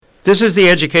This is the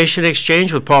Education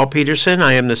Exchange with Paul Peterson.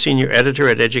 I am the senior editor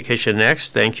at Education Next.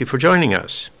 Thank you for joining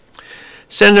us.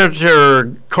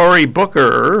 Senator Cory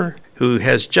Booker, who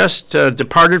has just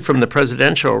departed from the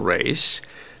presidential race,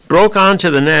 broke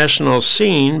onto the national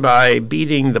scene by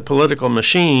beating the political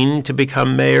machine to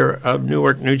become mayor of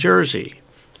Newark, New Jersey.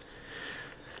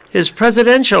 His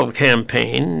presidential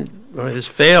campaign, or his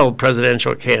failed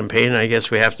presidential campaign, I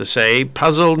guess we have to say,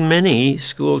 puzzled many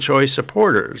school choice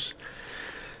supporters.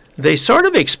 They sort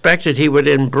of expected he would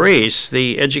embrace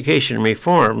the education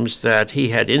reforms that he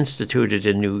had instituted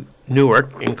in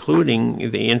Newark,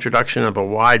 including the introduction of a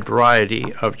wide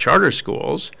variety of charter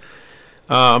schools.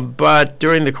 But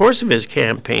during the course of his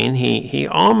campaign, he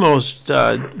almost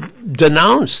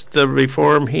denounced the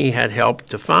reform he had helped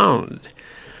to found.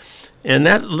 And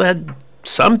that led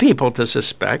some people to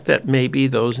suspect that maybe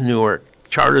those Newark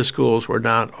charter schools were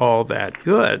not all that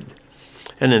good.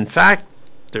 And in fact,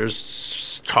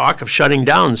 there's talk of shutting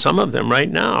down some of them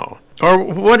right now. Or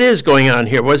what is going on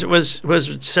here? Was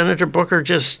Senator Booker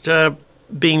just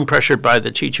being pressured by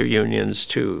the teacher unions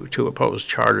to oppose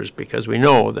charters? Because we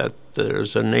know that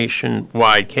there's a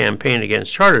nationwide campaign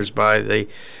against charters by the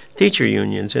teacher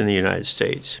unions in the United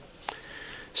States.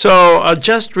 So a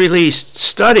just released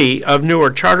study of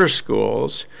Newark charter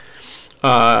schools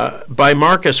by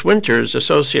Marcus Winters,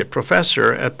 associate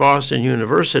professor at Boston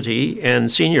University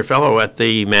and senior fellow at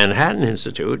the Manhattan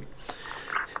Institute,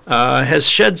 has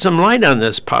shed some light on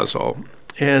this puzzle.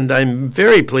 And I'm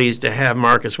very pleased to have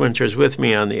Marcus Winters with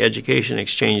me on the Education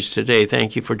Exchange today.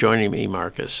 Thank you for joining me,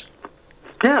 Marcus.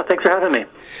 Yeah, thanks for having me.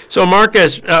 So,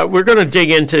 Marcus, we're going to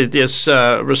dig into this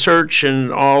research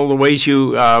and all the ways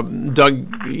you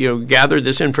gathered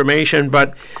this information.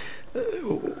 But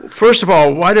first of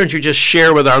all, why don't you just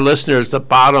share with our listeners the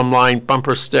bottom line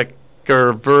bumper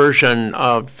sticker version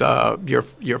of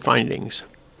your findings?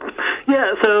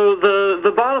 Yeah, so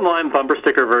the bottom line bumper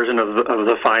sticker version of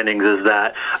the findings is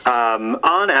that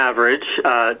on average,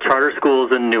 charter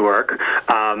schools in Newark,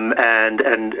 and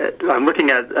I'm looking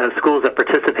at schools that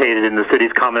participated in the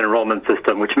city's common enrollment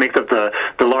system, which makes up the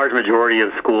large majority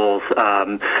of schools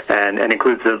and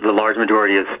includes the large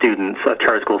majority of students,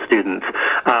 charter school students.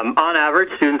 On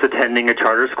average, students attending a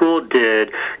charter school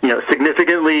did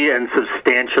significantly and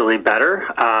substantially better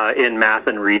in math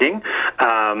and reading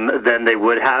than they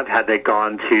would have had they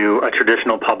gone to a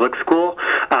traditional public school.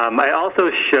 I also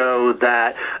show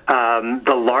that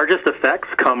the largest effects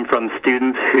come from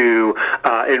students who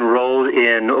enrolled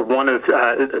in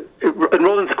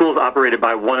schools operated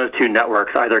by one of two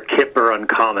networks, either KIPP or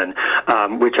Uncommon,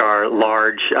 which are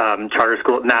large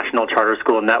national charter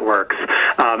school networks,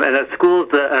 and that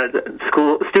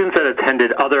students that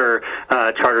attended other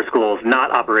charter schools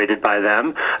not operated by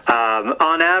them,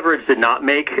 on average, did not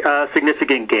make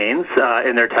significant gains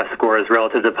in their test scores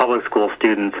relative to public school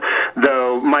students,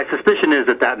 though my suspicion is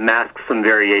that masks some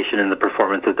variation in the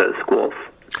performance of those schools.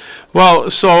 Well,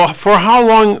 so for how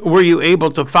long were you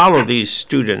able to follow these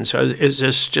students? Is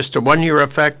this just a one-year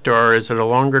effect, or is it a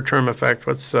longer-term effect?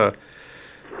 What's the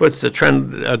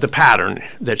trend, the pattern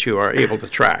that you are able to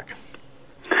track?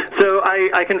 So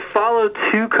I can follow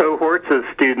two cohorts of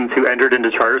students who entered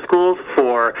into charter schools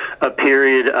for a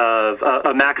period of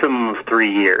a maximum of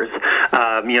 3 years.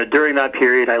 During that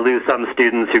period, I lose some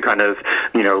students who kind of,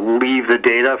 leave the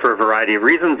data for a variety of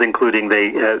reasons, including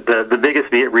the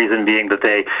biggest reason being that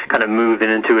they kind of move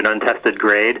into an untested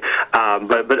grade.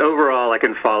 But overall, I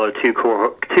can follow two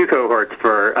cohorts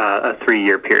for a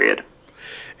 3-year period.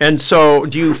 And so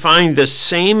do you find the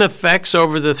same effects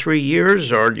over the 3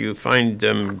 years, or do you find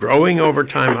them growing over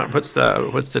time? What's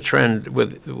the trend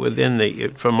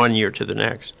within from 1 year to the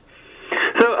next?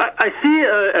 So I see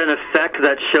an effect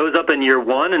that shows up in year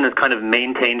one and is kind of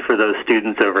maintained for those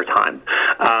students over time.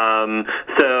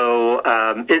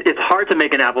 It's hard to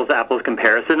make an apples-to-apples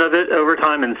comparison of it over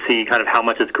time and see kind of how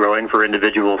much it's growing for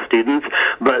individual students.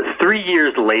 But 3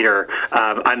 years later,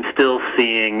 I'm still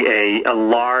seeing a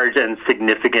large and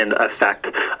significant effect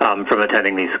from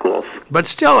attending these schools. But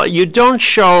still, you don't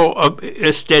show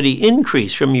a steady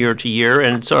increase from year to year,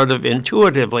 and sort of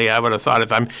intuitively, I would have thought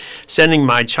if I'm sending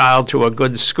my child to a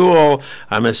good school,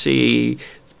 I'm going to see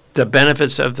the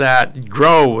benefits of that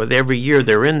grow with every year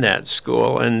they're in that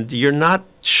school, and you're not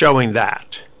showing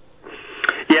that.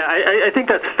 Yeah, I think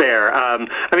that's fair.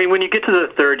 When you get to the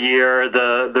third year,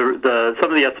 some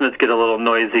of the estimates get a little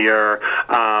noisier.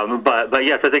 But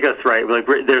yes, I think that's right. Like,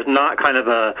 there's not kind of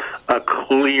a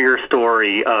clear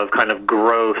story of kind of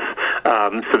growth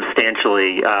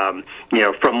substantially,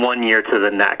 from one year to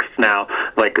the next. Now,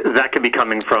 like that could be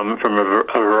coming from a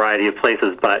variety of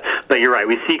places, but you're right.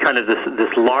 We see kind of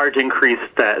this large increase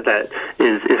that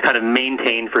is kind of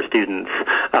maintained for students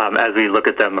as we look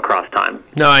at them across time.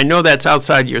 Now, I know that's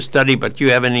outside your study, but do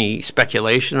you have any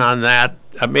speculation on that?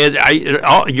 I mean,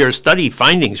 your study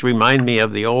findings remind me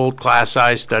of the old class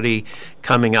size study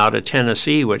coming out of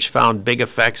Tennessee, which found big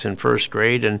effects in first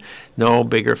grade and no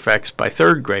bigger effects by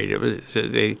third grade.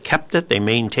 They kept it, they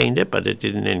maintained it, but it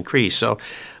didn't increase. So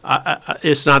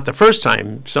it's not the first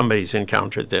time somebody's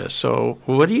encountered this. So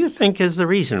what do you think is the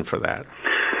reason for that?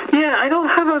 Yeah, I don't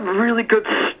have a really good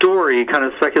story, kind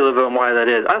of speculative on why that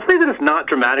is. I'll say that it's not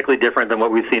dramatically different than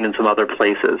what we've seen in some other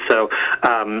places. So,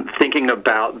 thinking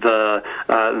about the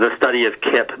study of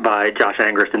KIP by Josh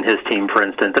Angrist and his team, for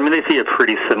instance, I mean, they see a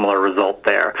pretty similar result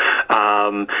there.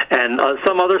 And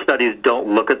some other studies don't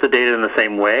look at the data in the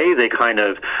same way. They kind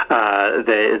of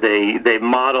they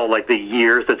model like the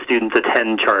years that students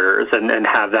attend charters and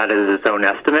have that as its own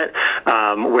estimate.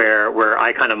 Where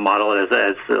I kind of model it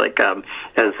as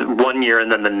 1 year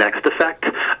and then the next effect.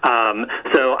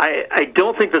 So I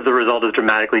don't think that the result is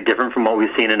dramatically different from what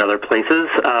we've seen in other places.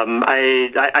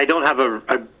 I don't have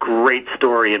a great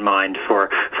story in mind for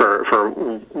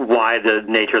why the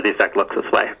nature of the effect looks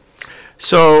this way.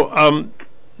 So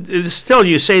still,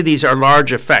 you say these are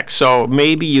large effects. So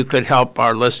maybe you could help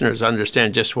our listeners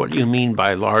understand just what you mean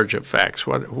by large effects.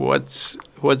 What's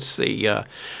the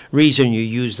reason you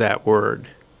use that word?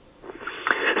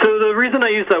 So the reason I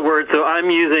use that word, so I'm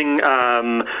using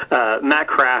Matt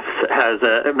Kraft has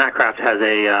a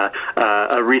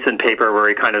recent paper where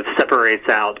he kind of separates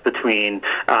out between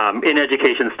in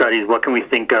education studies what can we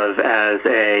think of as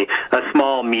a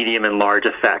small, medium, and large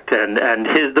effect, and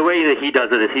the way that he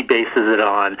does it is he bases it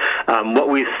on what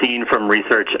we've seen from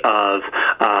research of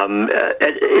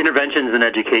interventions in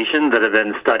education that have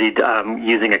been studied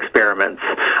using experiments,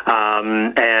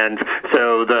 and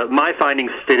so my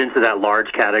findings fit into that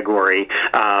large category.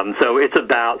 So it's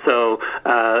about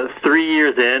 3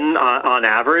 years in on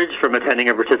average from attending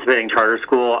a participating charter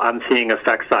school, I'm seeing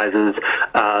effect sizes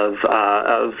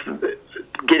of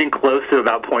getting close to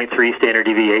about 0.3 standard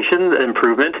deviation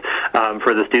improvement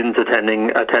for the students attending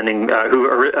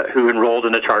who enrolled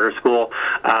in a charter school,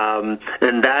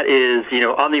 and that is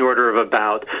on the order of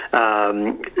about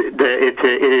it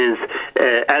is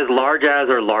as large as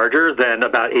or larger than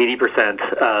about 80%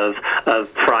 of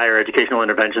prior educational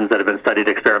interventions that have been studied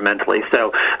experimentally.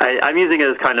 So I'm using it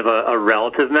as kind of a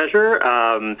relative measure,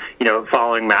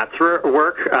 following Matt's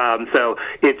work. So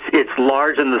it's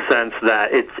large in the sense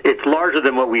that it's larger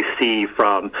than what we see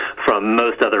from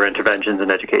most other interventions in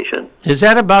education. Is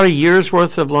that about a year's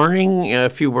worth of learning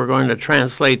if you were going to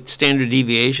translate standard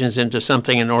deviations into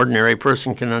something an ordinary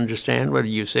person can understand? Would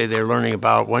you say they're learning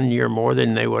about 1 year more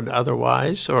than they would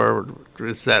otherwise, or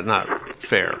is that not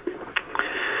fair?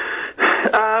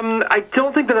 I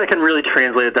don't think that I can really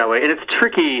translate it that way, and it's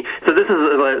tricky. So this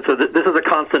is a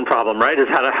constant problem, right? Is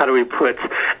how do we put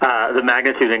the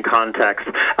magnitude in context?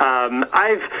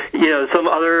 I've some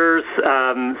others.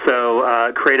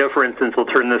 Credo, for instance, will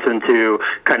turn this into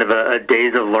kind of a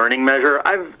days of learning measure.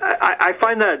 I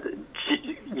find that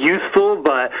useful,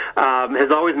 but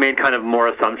has always made kind of more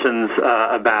assumptions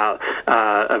about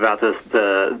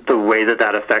the way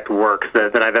that effect works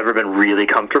that I've ever been really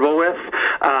comfortable with.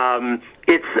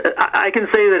 I can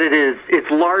say that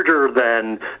it's larger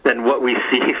than what we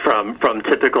see from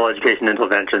typical education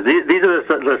interventions. These are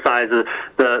the sizes,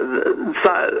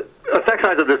 the effect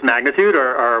size of this magnitude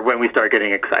are when we start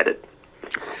getting excited.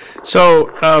 So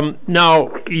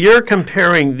now you're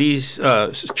comparing these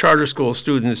charter school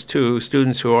students to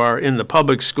students who are in the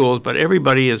public schools, but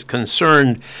everybody is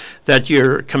concerned that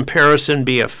your comparison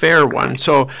be a fair one.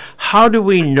 So how do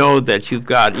we know that you've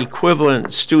got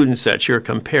equivalent students that you're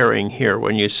comparing here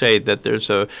when you say that there's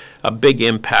a big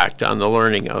impact on the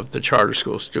learning of the charter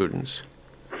school students?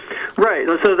 Right.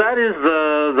 So that is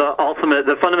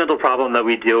the fundamental problem that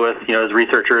we deal with, as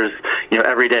researchers,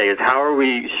 every day is how are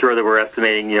we sure that we're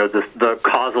estimating, the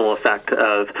causal effect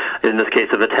of, in this case,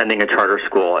 of attending a charter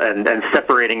school and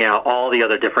separating out all the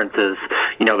other differences,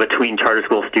 between charter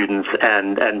school students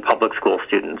and public school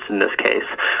students in this case.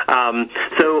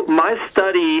 So my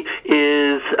study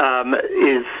is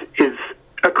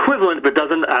equivalent, but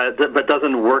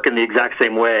doesn't work in the exact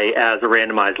same way as a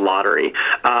randomized lottery.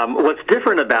 What's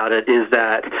different about it is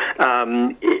that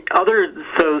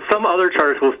some other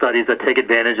charter school studies that take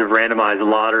advantage of randomized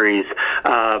lotteries,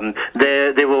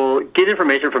 they will get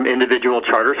information from individual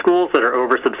charter schools that are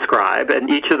oversubscribed, and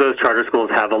each of those charter schools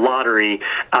have a lottery,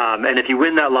 and if you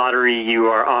win that lottery, you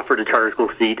are offered a charter school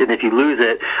seat, and if you lose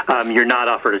it, you're not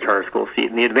offered a charter school seat.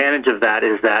 And the advantage of that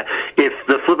is that if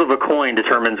the flip of a coin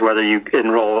determines whether you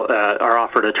enroll are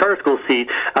offered a charter school seat,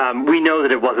 we know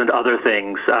that it wasn't other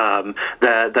things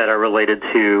that are related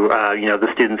to the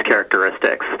student's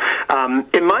characteristics.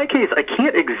 In my case, I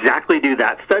can't exactly do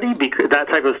that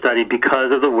type of study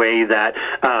because of the way that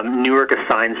Newark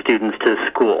assigns students to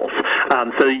schools.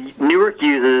 So Newark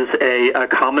uses a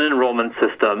common enrollment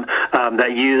system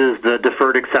that uses the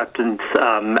deferred acceptance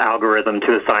algorithm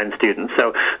to assign students.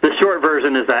 So the short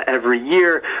version is that every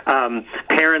year,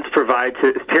 parents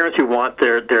who want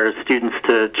their students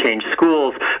to change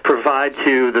schools provide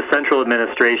to the central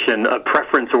administration a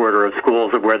preference order of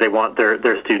schools of where they want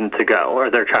their student to go or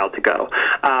their child to go.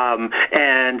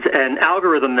 And an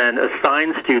algorithm then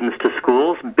assigns students to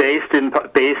schools based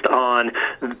on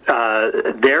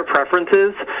their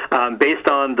preferences, based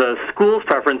on the school's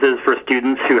preferences for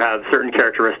students who have certain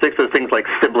characteristics. So things like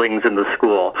siblings in the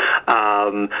school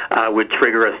would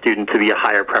trigger a student to be a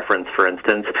higher preference, for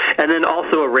instance. And then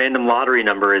also a random lottery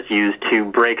number is used to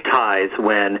break ties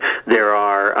when there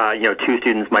are, two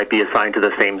students might be assigned to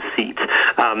the same seat.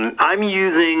 I'm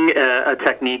using a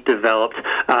technique developed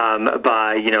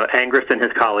by, Angrist and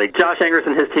his colleague. Josh Angrist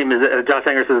and his team Josh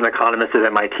Angrist is an economist at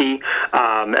MIT.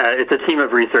 It's a team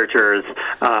of researchers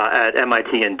at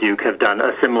MIT and Duke have done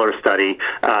a similar study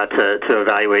to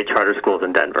evaluate charter schools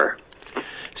in Denver.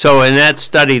 So in that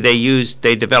study,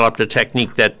 they developed a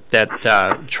technique that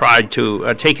tried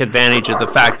to take advantage of the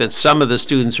fact that some of the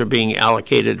students are being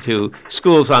allocated to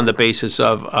schools on the basis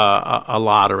of a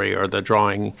lottery or the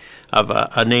drawing of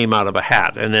a name out of a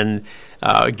hat. And then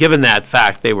given that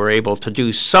fact, they were able to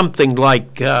do something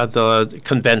like the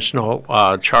conventional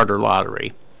charter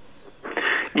lottery.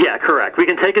 Yeah, correct. We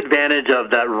can take advantage of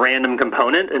that random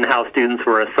component in how students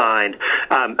were assigned.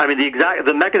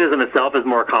 The mechanism itself is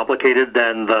more complicated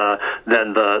than the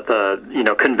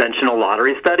conventional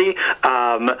lottery study.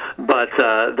 But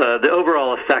the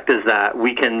overall effect is that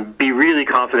we can be really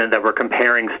confident that we're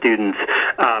comparing students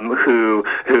who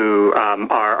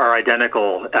are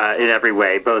identical in every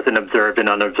way, both in observed and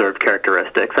unobserved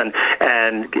characteristics. And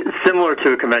similar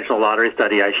to a conventional lottery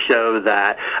study, I show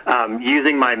that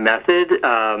using my method,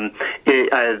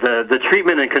 the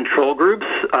treatment and control groups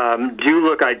do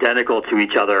look identical to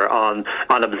each other on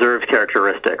observed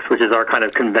characteristics, which is our kind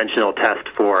of conventional test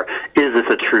for, is this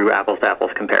a true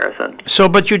apples-to-apples comparison? So,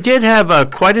 but you did have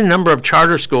quite a number of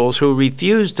charter schools who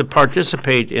refused to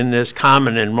participate in this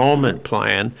common enrollment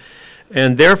plan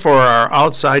and therefore are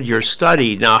outside your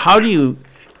study. Now, how do you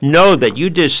know that you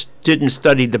just didn't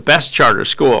study the best charter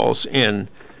schools in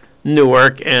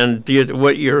Newark, and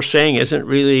what you're saying isn't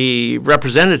really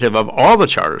representative of all the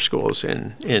charter schools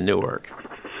in Newark?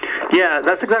 Yeah,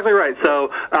 that's exactly right. So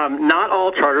not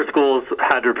all charter schools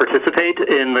had to participate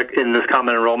in this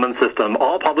common enrollment system.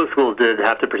 All public schools did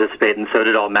have to participate, and so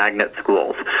did all magnet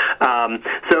schools.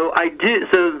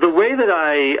 So the way that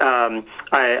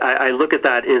I look at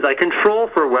that is I control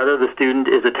for whether the student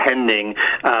is attending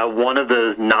one of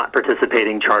those not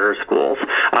participating charter schools.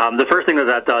 The first thing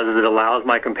that does is it allows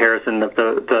my comparison of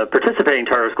the participating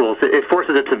charter schools. It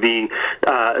forces it to be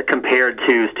compared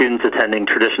to students attending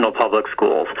traditional public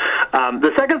schools.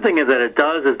 The second thing is that it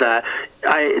does is that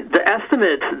the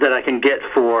estimate that I can get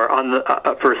for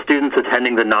students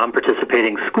attending the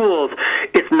non-participating schools,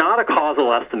 it's not a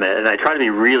causal estimate, and I try to be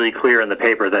really clear in the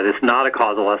paper that it's not a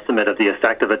causal estimate of the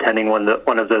effect of attending one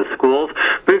of those schools,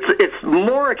 but it's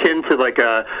more akin to like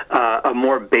a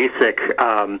more basic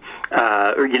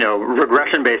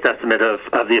regression-based estimate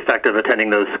of the effect of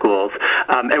attending those schools.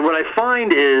 And what I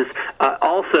find is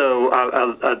also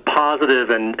a positive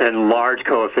and large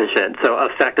coefficient, so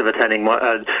effect of attending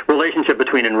a relationship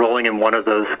between enrolling in one of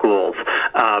those schools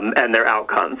and their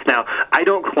outcomes. Now, I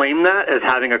don't claim that as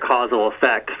having a causal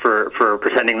effect for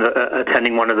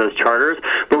attending one of those charters,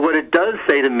 but what it does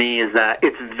say to me is that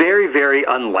it's very, very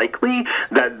unlikely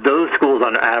that those schools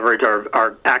on average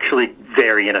are actually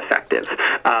very ineffective.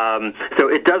 So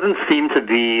it doesn't seem to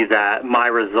be that my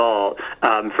result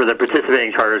for the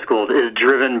participating charter schools is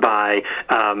driven by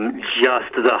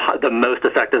just the most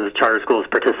effective charter schools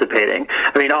participating.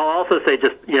 I mean, I'll also say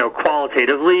just,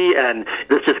 qualitatively, and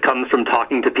this just comes from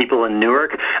talking to people in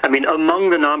Newark, I mean,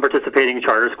 among the non-participating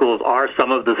charter schools are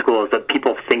some of the schools that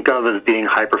people think of as being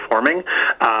high-performing.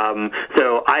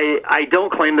 So I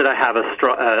don't claim that I have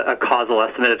a causal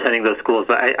estimate attending those schools. schools,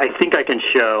 but I think I can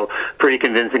show pretty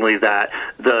convincingly that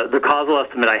the causal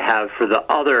estimate I have for the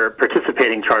other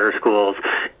participating charter schools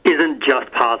isn't just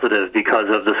positive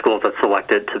because of the schools that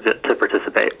selected to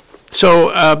participate.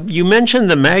 So you mentioned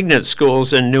the magnet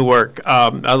schools in Newark.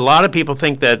 A lot of people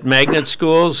think that magnet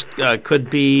schools could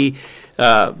be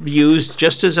used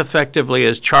just as effectively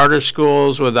as charter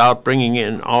schools without bringing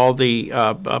in all the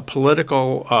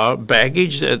political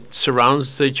baggage that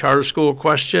surrounds the charter school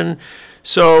question.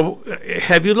 So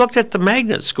have you looked at the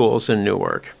magnet schools in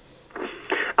Newark?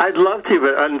 I'd love to,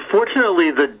 but unfortunately,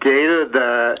 the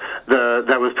data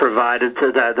that was provided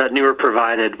to that Newark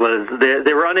provided was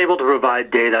they were unable to provide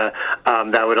data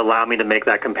that would allow me to make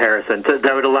that comparison.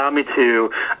 That would allow me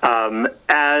to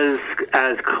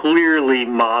as clearly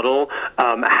model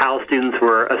how students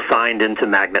were assigned into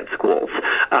magnet schools.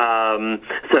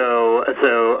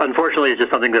 So unfortunately, it's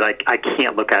just something that I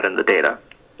can't look at in the data.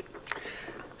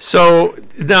 So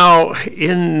now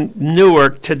in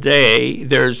Newark today,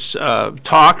 there's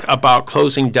talk about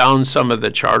closing down some of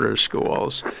the charter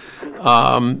schools.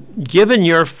 Given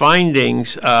your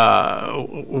findings, how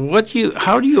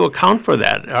do you account for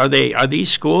that? Are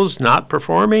these schools not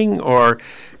performing, or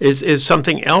is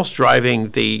something else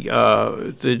driving the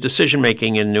decision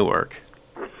making in Newark?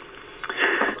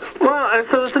 Well,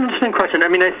 so it's an interesting question. I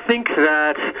mean, I think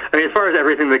that, as far as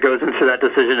everything that goes into that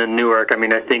decision in Newark,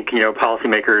 I think,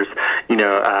 policymakers,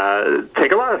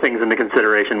 take a lot of things into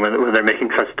consideration when they're making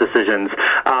such decisions.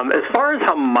 As far as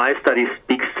how my study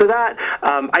speaks to that,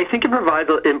 I think it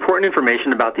provides important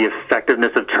information about the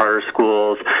effectiveness of charter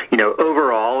schools,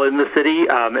 overall in the city,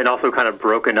 and also kind of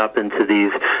broken up into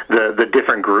the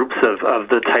different groups of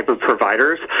the type of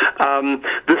providers.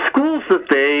 The schools that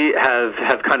they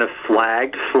have kind of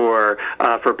flagged for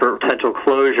potential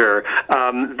closure,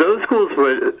 those schools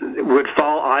would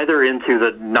fall either into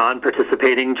the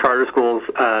non-participating charter schools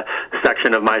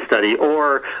section of my study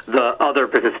or the other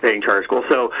participating charter schools.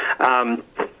 So.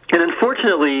 And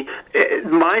unfortunately,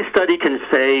 my study can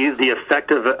say the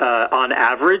effect of, on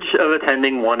average, of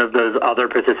attending one of those other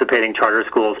participating charter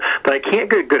schools, but I can't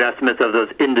get good estimates of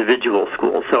those individual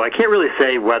schools. So I can't really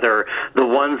say whether the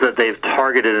ones that they've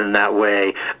targeted in that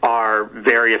way are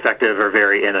very effective or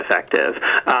very ineffective.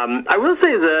 I will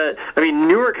say that,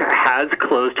 Newark has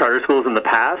closed charter schools in the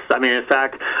past. In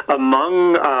fact,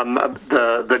 among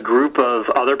the group of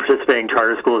other participating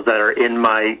charter schools that are in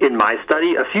my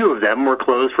study, a few of them were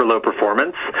closed for low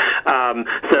performance.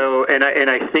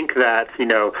 I think that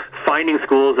finding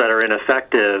schools that are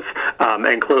ineffective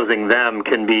and closing them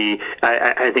can be,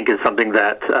 I think, is something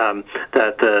that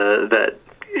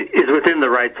is within the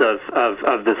rights of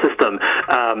the system.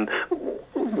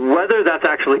 Whether that's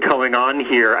actually going on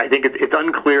here, I think it's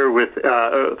unclear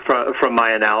from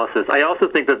my analysis. I also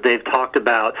think that they've talked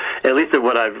about, at least at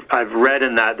what I've read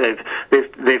in that,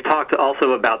 they've talked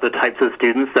also about the types of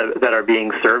students that are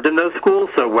being served in those schools.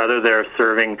 So whether they're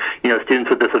serving students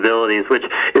with disabilities, which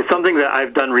is something that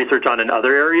I've done research on in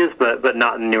other areas, but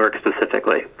not in Newark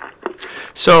specifically.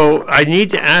 So I need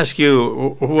to ask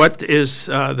you, what is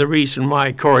the reason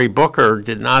why Cory Booker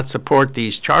did not support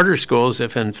these charter schools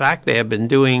if, in fact, they have been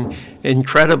doing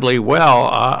incredibly well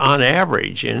on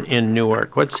average in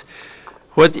Newark? What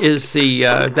is the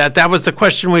that was the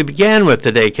question we began with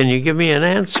today. Can you give me an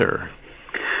answer?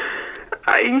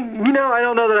 I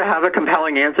don't know that I have a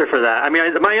compelling answer for that.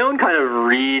 My own kind of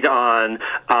read on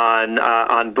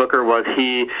Booker was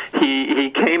he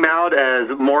came out as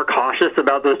more cautious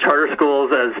about those charter schools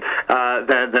than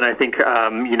I think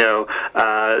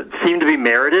seemed to be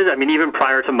merited. Even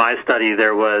prior to my study,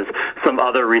 there was some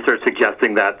other research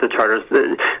suggesting that the charters,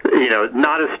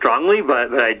 not as strongly,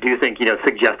 but I do think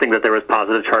suggesting that there was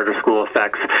positive charter school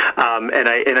effects. And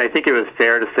I think it was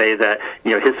fair to say that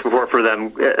his support for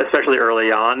them, especially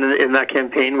early on in that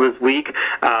campaign, was weak.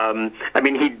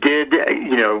 He did,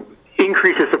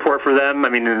 increase his support for them.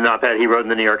 In the op-ed he wrote in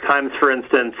the New York Times, for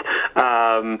instance,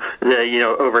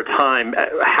 over time.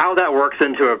 How that works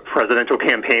into a presidential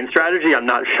campaign strategy, I'm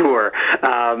not sure.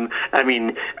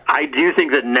 I do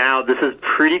think that now this is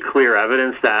pretty clear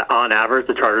evidence that, on average,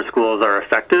 the charter schools are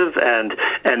effective, and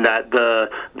that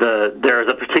there is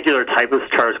a particular type of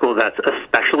charter school that's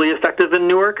especially effective in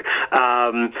Newark.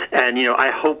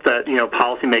 I hope that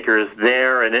policymakers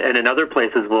there and in other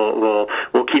places will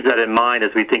keep that in mind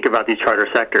as we think about these charter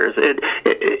sectors.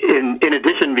 In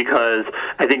addition, because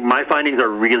I think my findings are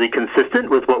really consistent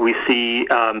with what we see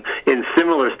in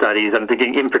similar studies. I'm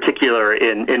thinking in particular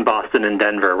in Boston and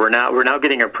Denver. We're now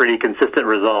getting a pretty consistent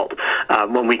result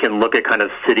when we can look at kind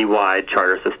of citywide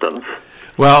charter systems.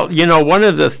 Well, one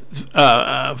of the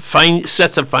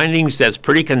sets of findings that's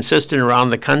pretty consistent around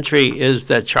the country is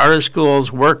that charter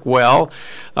schools work well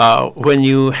when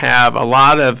you have a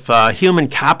lot of human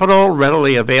capital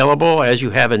readily available, as you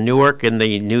have in Newark, in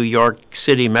the New York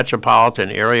City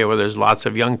metropolitan area, where there's lots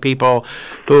of young people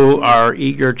who are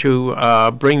eager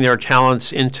to bring their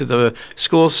talents into the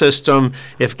school system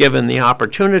if given the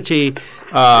opportunity.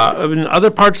 In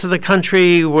other parts of the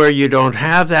country where you don't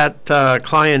have that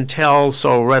clientele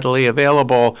so readily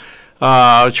available,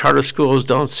 charter schools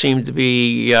don't seem to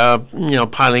be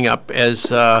piling up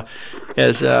as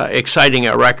exciting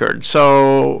a record.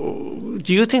 So,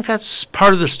 do you think that's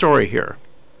part of the story here?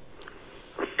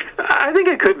 I think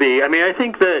it could be. I mean, I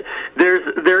think that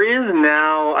there is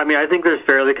now. I mean, I think there's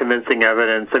fairly convincing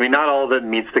evidence. I mean, not all of it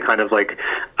meets the kind of like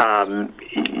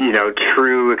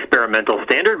true experimental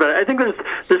standard, but I think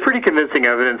there's pretty convincing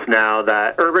evidence now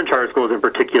that urban charter schools in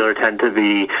particular tend to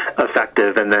be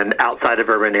effective, and then outside of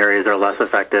urban areas are less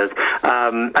effective.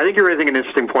 I think you're raising an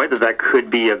interesting point that could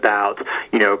be about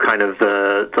kind of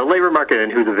the labor market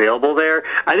and who's available there.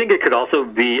 I think it could also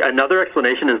be another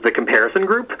explanation is the comparison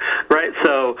group, right?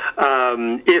 So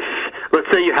if, let's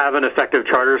say, you have an effective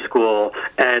charter school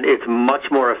and it's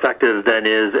much more effective than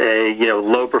is a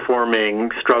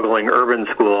low-performing, struggling urban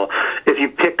school, if you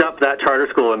picked up that charter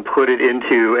school and put it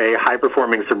into a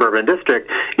high-performing suburban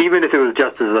district, even if it was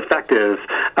just as effective,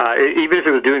 even if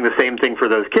it was doing the same thing for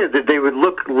those kids, they would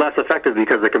look less effective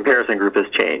because the comparison group has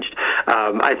changed.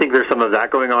 I think there's some of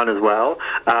that going on as well.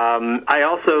 I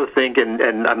also think,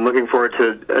 and I'm looking forward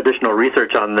to additional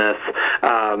research on this,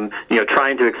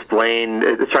 trying to explain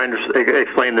this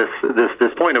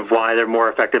point of why they're more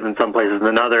effective in some places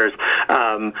than others.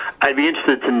 I'd be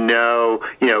interested to know,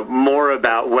 more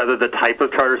about whether the type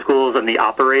of charter schools and the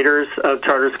operators of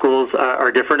charter schools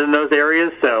are different in those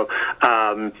areas. So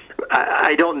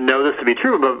I don't know this to be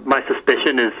true, but my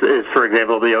suspicion is for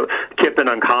example, KIPP and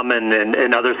Uncommon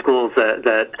and other schools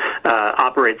that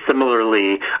operate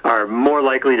similarly are more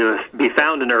likely to be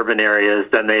found in urban areas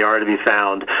than they are to be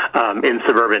found in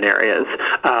suburban areas.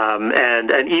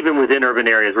 And even within urban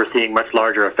areas, we're seeing much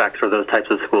larger effects for those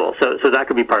types of schools. So that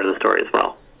could be part of the story as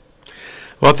well.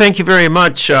 Well, thank you very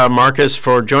much, Marcus,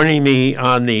 for joining me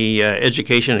on the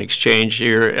Education Exchange.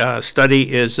 Your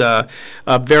study is a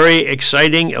very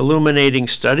exciting, illuminating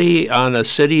study on a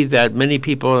city that many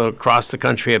people across the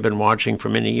country have been watching for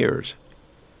many years.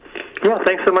 Yeah,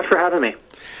 thanks so much for having me.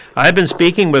 I've been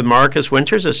speaking with Marcus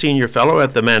Winters, a senior fellow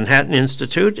at the Manhattan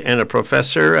Institute and a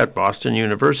professor at Boston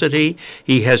University.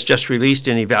 He has just released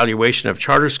an evaluation of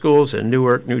charter schools in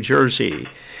Newark, New Jersey.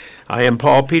 I am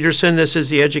Paul Peterson. This is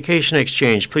the Education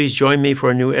Exchange. Please join me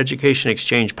for a new Education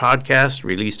Exchange podcast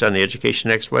released on the Education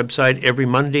Next website every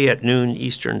Monday at noon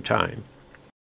Eastern Time.